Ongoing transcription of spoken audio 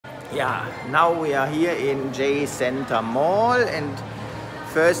Yeah, now we are here in J Center Mall, and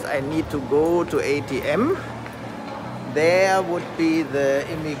first I need to go to ATM. There would be the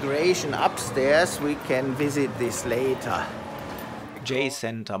immigration upstairs. We can visit this later. J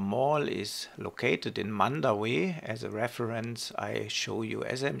Center Mall is located in Mandaue. As a reference, I show you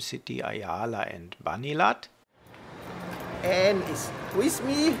SM City, Ayala and Banilat. Anne is with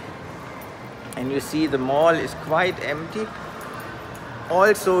me, and you see the mall is quite empty.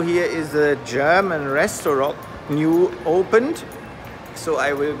 Also here is a German restaurant new opened, so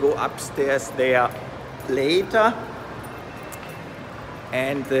I will go upstairs there later.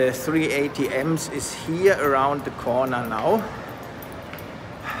 And the 3 ATMs is here around the corner now.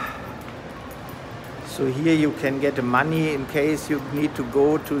 So here you can get the money in case you need to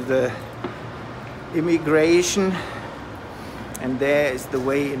go to the immigration. And there is the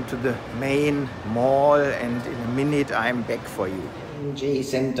way into the main mall, and in a minute I'm back for you. J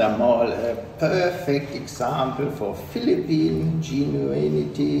Center Mall, a perfect example for Philippine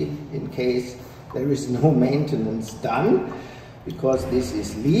ingenuity in case there is no maintenance done, because this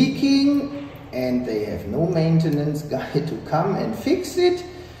is leaking and they have no maintenance guy to come and fix it.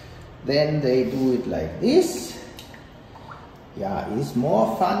 Then they do it like this. Yeah, it's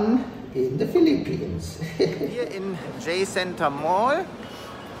more fun in the Philippines. Here in J Center Mall,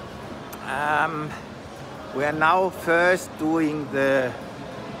 we are now first doing the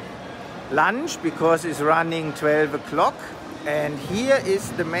lunch because it's running 12 o'clock. And here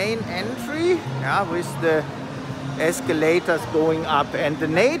is the main entry, yeah, with the escalators going up. And the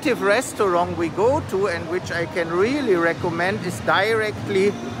native restaurant we go to, and which I can really recommend, is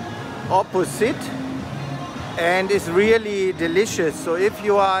directly opposite and is really delicious. So if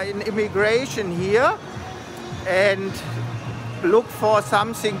you are in immigration here and look for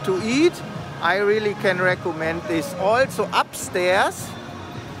something to eat, I really can recommend this. Also upstairs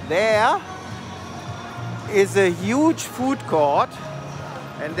there is a huge food court,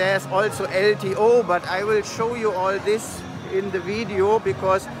 and there's also LTO, but I will show you all this in the video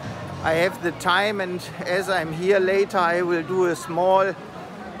because I have the time, and as I'm here later I will do a small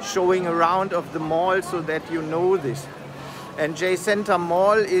showing around of the mall so that you know this. And J Center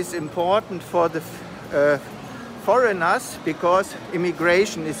Mall is important for the foreigners because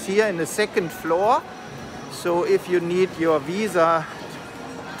immigration is here in the second floor. So if you need your visa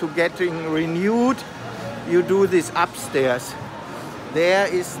to getting renewed, you do this upstairs. There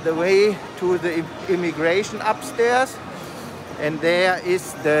is the way to the immigration upstairs, and there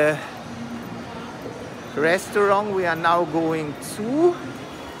is the restaurant we are now going to.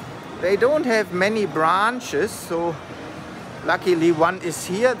 They don't have many branches, so luckily one is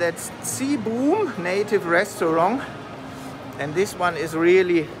here. That's Cebu native restaurant, and this one is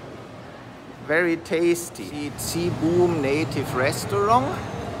really very tasty. Cebu native restaurant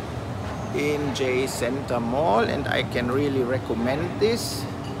in J Center Mall, and I can really recommend this.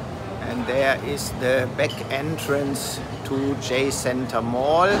 And there is the back entrance to J Center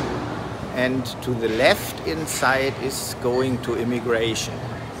Mall, and to the left inside is going to immigration.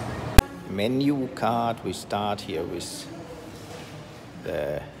 Menu card. We start here with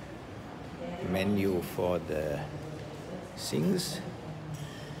the menu for the things.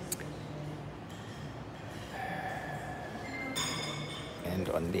 And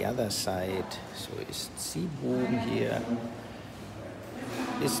on the other side, so is Cebu here.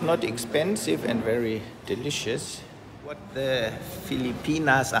 It's not expensive and very delicious. What the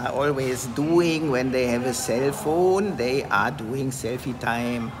Filipinas are always doing when they have a cell phone, they are doing selfie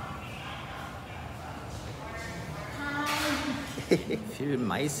time. Film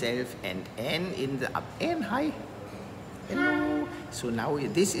myself and Anne in the up. Anne, hi. Hello. So now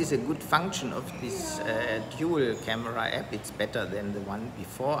this is a good function of this dual camera app. It's better than the one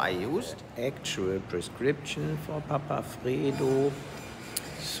before I used. Actual prescription for Papa Fredo.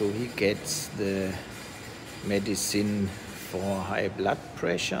 So he gets the medicine for high blood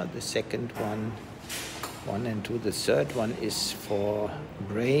pressure. The second one, 1 and 2. The third one is for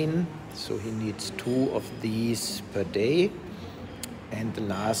brain. So he needs 2 of these per day. And the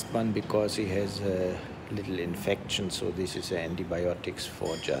last one because he has a little infection, so this is antibiotics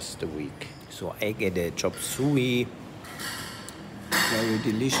for just a week. So I get a chop suey, very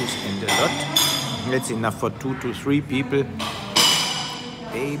delicious and a lot. That's enough for 2 to 3 people.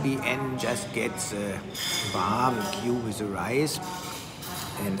 Baby N just gets a barbecue with the rice,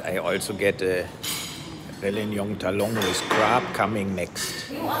 and I also get a Réunion talong with crab coming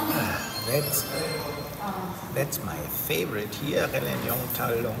next. That's my favorite here. Réunion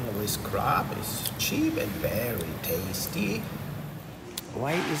talong with crab is cheap and very tasty.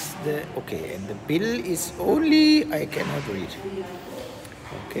 Why is the... Okay, and the bill is only... I cannot read.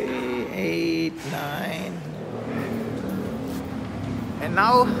 Okay, 8, 9. And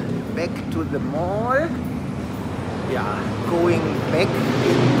now back to the mall. Yeah, going back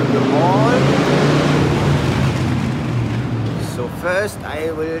into the mall. So first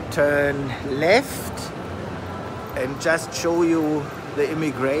I will turn left and just show you the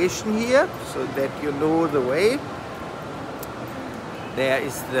immigration here so that you know the way. There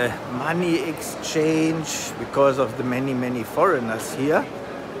is the money exchange because of the many foreigners here.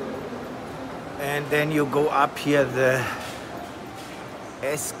 And then you go up here the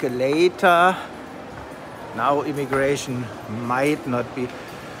escalator. Now immigration might not be.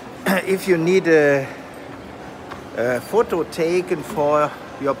 If you need a photo taken for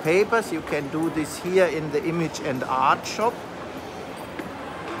your papers, you can do this here in the image and art shop.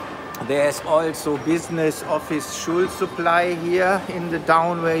 There's also business office Schul supply here in the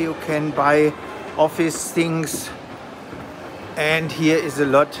down where you can buy office things. And here is a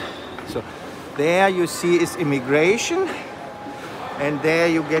lot. So there you see is immigration. And there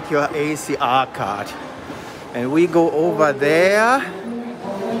you get your ACR card. And we go over there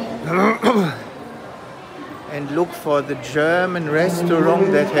and look for the German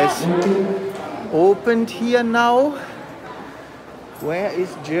restaurant that has opened here now. Where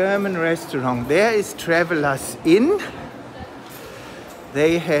is German restaurant? There is Travelers Inn.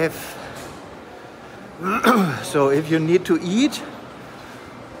 They have, so if you need to eat,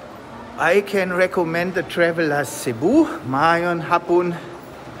 I can recommend the Travelers Cebu, Mayon Hapun,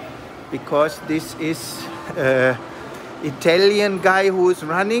 because this is Italian guy who is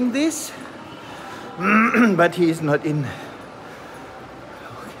running this, but he is not in.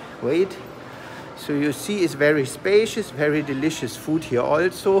 Wait. So you see it's very spacious, very delicious food here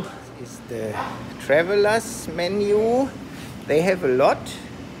also. This is the travelers menu. They have a lot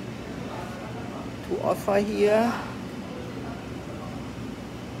to offer here.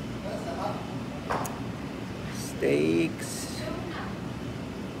 Steaks,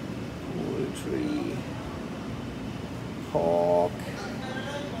 poultry, pork,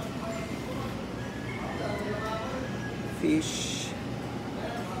 fish,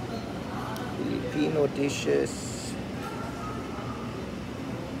 Filipino dishes,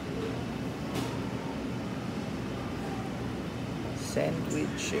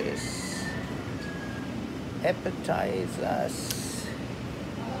 sandwiches, appetizers,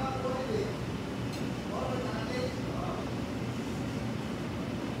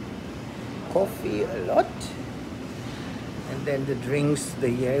 coffee a lot, and then the drinks, the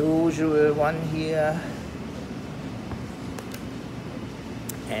usual one here,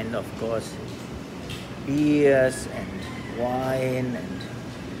 and of course beers and wine and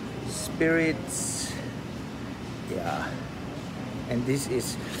spirits. Yeah, and this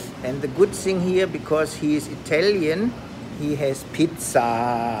is, and the good thing here, because he is Italian, he has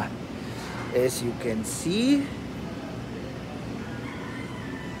pizza, as you can see.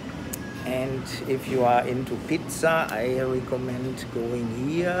 And if you are into pizza, I recommend going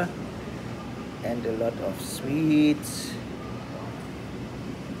here. And a lot of sweets.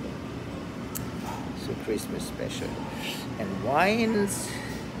 So Christmas special. And wines.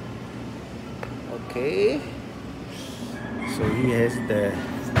 Okay. So he has the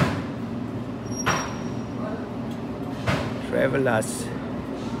Travelers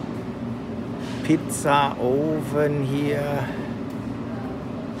pizza oven here.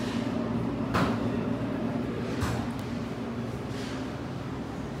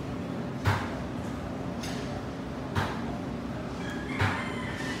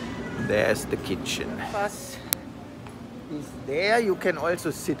 There's the kitchen. Bierfass is there. You can also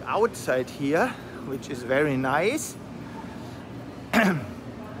sit outside here, which is very nice.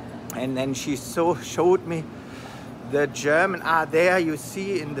 And then she showed me the German. There you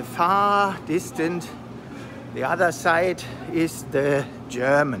see in the far distance, the other side is the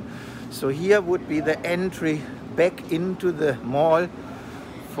German. So here would be the entry back into the mall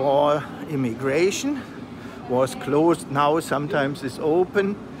for immigration. Was closed now, sometimes it's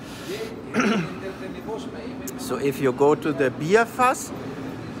open. So if you go to the Bierfass,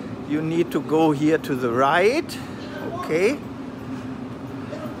 you need to go here to the right. Okay.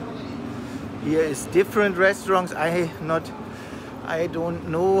 Here is different restaurants. I don't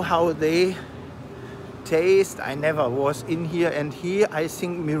know how they taste. I never was in here, and here I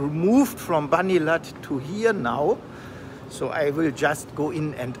think we moved from Banilat to here now. So I will just go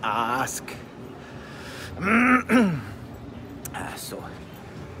in and ask. So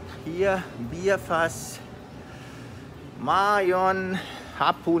here, Bierfass, Mayon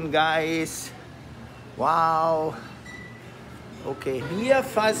Hapun, guys. Wow. Okay,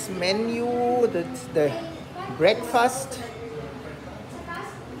 Bierfass menu, that's the breakfast.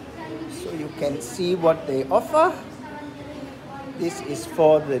 So you can see what they offer. This is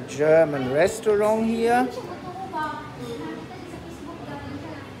for the German restaurant here.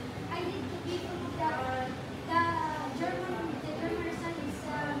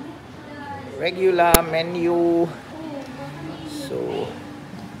 Regular menu. So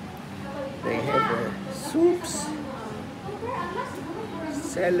they have soups,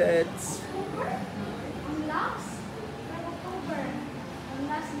 salads,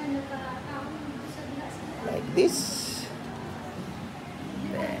 like this.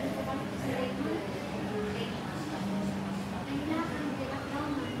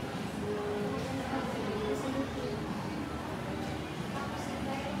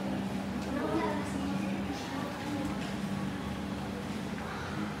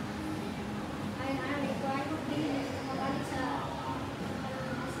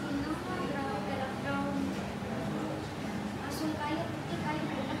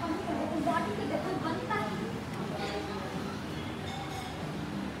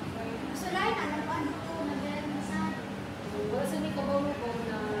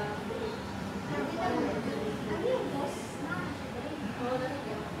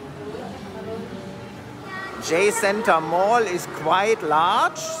 J Center Mall is quite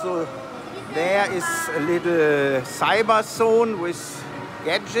large, so there is a little cyber zone with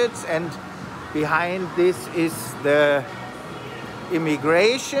gadgets, and behind this is the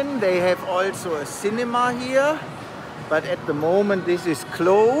immigration. They have also a cinema here, but at the moment this is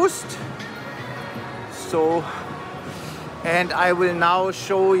closed. So, and I will now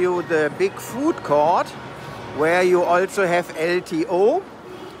show you the big food court where you also have LTO.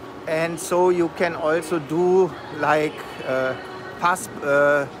 And so you can also do like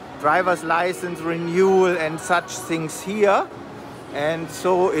driver's license renewal and such things here. And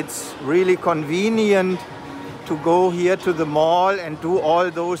so it's really convenient to go here to the mall and do all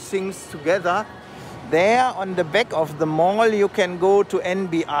those things together. There on the back of the mall you can go to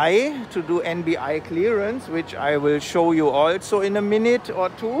NBI to do NBI clearance, which I will show you also in a minute or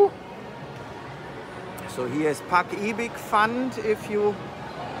two. So here's Pak Ibik Fund if you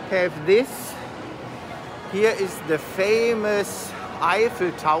have this. Here is the famous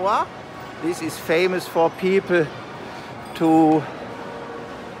Eiffel Tower. This is famous for people to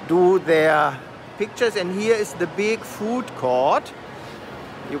do their pictures, and here is the big food court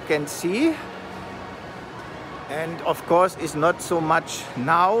you can see, and of course it's not so much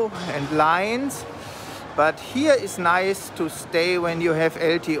now and lines, but here is nice to stay when you have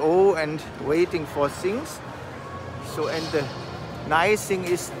LTO and waiting for things. So, and the nice thing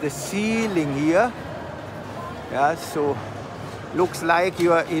is the ceiling here. Yeah, so looks like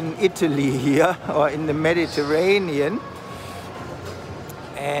you are in Italy here or in the Mediterranean.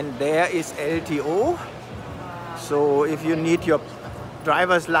 And there is LTO. So if you need your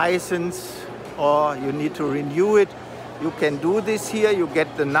driver's license or you need to renew it, you can do this here. You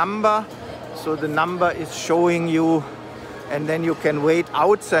get the number. So the number is showing you, and then you can wait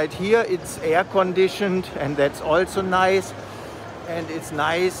outside here. It's air conditioned, and that's also nice. And it's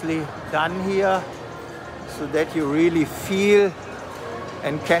nicely done here so that you really feel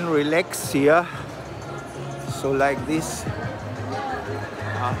and can relax here. So like this.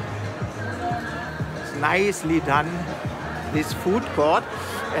 It's nicely done, this food court.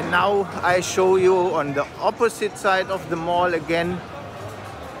 And now I show you on the opposite side of the mall again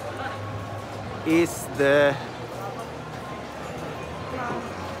is the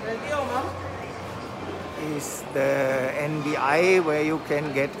NBI, where you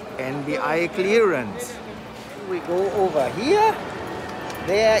can get NBI clearance. We go over here.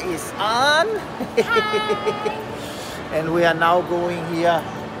 There is Anne. And we are now going here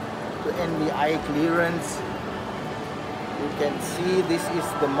to NBI clearance. You can see this is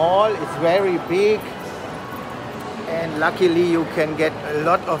the mall. It's very big. And luckily you can get a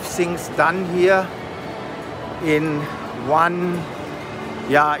lot of things done here in one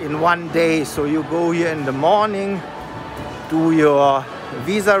day. So you go here in the morning, do your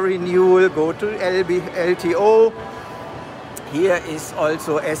visa renewal, go to LTO. Here is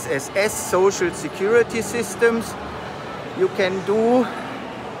also SSS, social security systems you can do.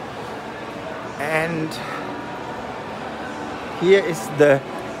 And here is the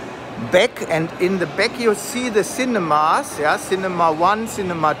back, and in the back you see the cinemas, yeah, cinema 1,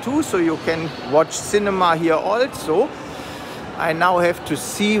 cinema 2, so you can watch cinema here also. I now have to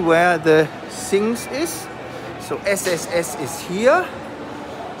see where the things is. So SSS is here,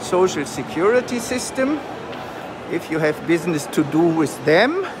 social security system, if you have business to do with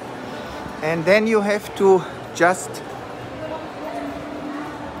them. And then you have to just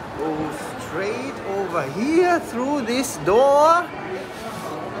go straight over here through this door.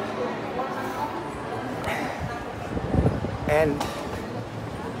 And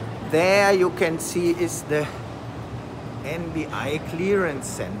there you can see is the NBI Clearance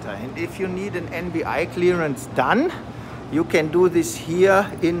Center. And if you need an NBI clearance done, you can do this here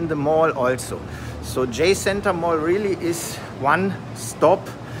in the mall also. So J Center Mall really is one stop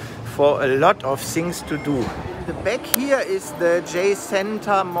for a lot of things to do. The back here is the J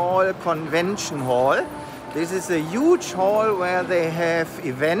Center Mall Convention Hall. This is a huge hall where they have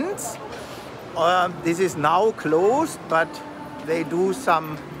events. This is now closed, but they do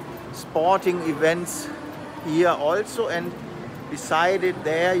some sporting events here also, and beside it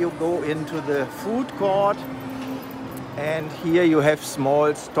there you go into the food court, and here you have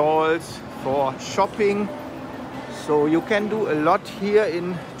small stalls for shopping. So you can do a lot here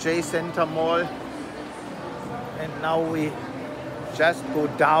in J Center Mall. And now we just go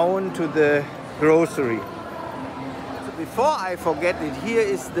down to the grocery. So before I forget it, here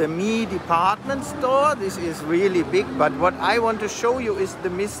is the Me department store. This is really big, but what I want to show you is the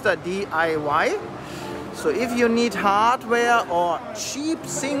Mr. DIY. So if you need hardware or cheap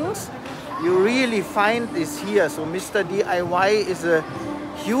things, you really find this here. So Mr. DIY is a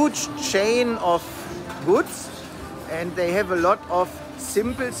huge chain of goods, and they have a lot of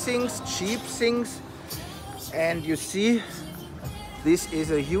simple things, cheap things. And you see, this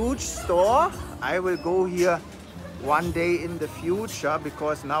is a huge store. I will go here one day in the future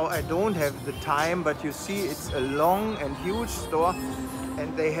because now I don't have the time, but you see it's a long and huge store,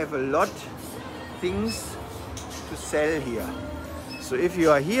 and they have a lot things to sell here. So if you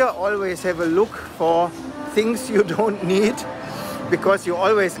are here, always have a look for things you don't need, because you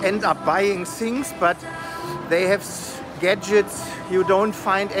always end up buying things, but they have gadgets you don't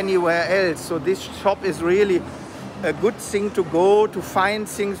find anywhere else. So this shop is really a good thing to go to find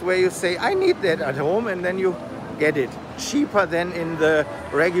things where you say, I need that at home, and then you get it cheaper than in the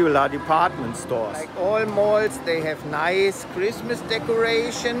regular department stores. Like all malls, they have nice Christmas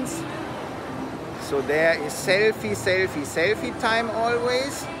decorations. So there is selfie, selfie, selfie time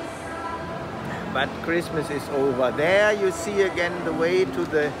always. But Christmas is over. There you see again the way to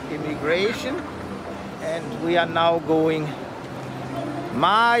the immigration. And we are now going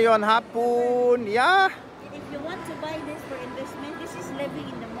Mayon hapon, yeah? If you want to buy this for investment, this is living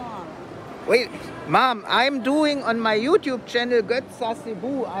in the mall. Wait, Mom, I'm doing on my YouTube channel Götza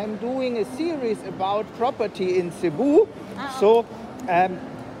Cebu, I'm doing a series about property in Cebu. So,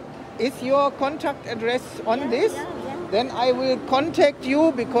 is your contact address on this? Yeah. Then I will contact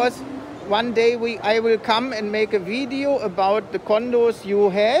you, because one day I will come and make a video about the condos you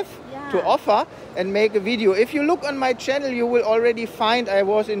have to offer, and make a video. If you look on my channel, you will already find I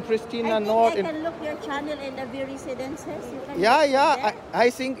was in Pristina North. I can look your channel in the residences. I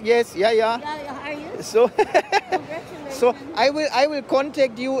think yes, Yeah, are you? So, Congratulations. so I will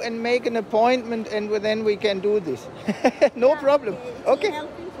contact you and make an appointment, and then we can do this. No problem. Okay.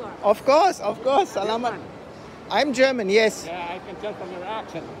 Of course. Salamat. I'm German, yes. Yeah, I can tell from your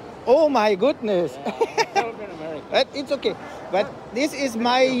accent. Oh my goodness. American. It's okay. But this is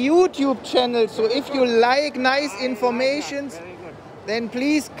my YouTube channel, so if you like nice information, then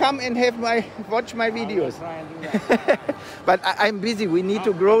please come and watch my videos. Try and do that. But I'm busy, we need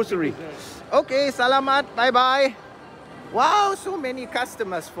to grocery. Okay, salamat, bye bye. Wow, so many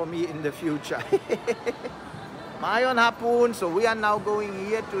customers for me in the future. Mayon hapon. So we are now going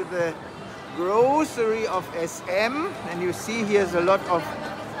here to the grocery of SM, and you see here's a lot of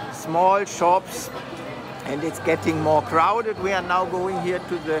small shops, and it's getting more crowded. We are now going here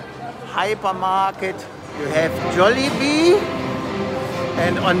to the hypermarket. You have Jollibee,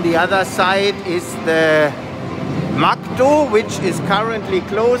 and on the other side is the Mandaue, which is currently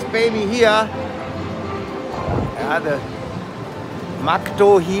closed. Baby, here. The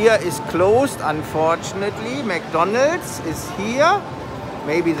Mandaue here is closed, unfortunately. McDonald's is here.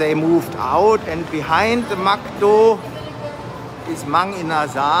 Maybe they moved out, and behind the Mandaue is Mang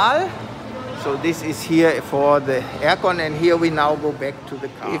Inasal. So this is here for the aircon, and here we now go back to the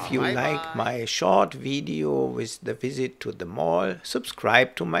car. If you like my short video with the visit to the mall,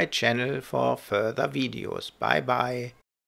 subscribe to my channel for further videos. Bye bye.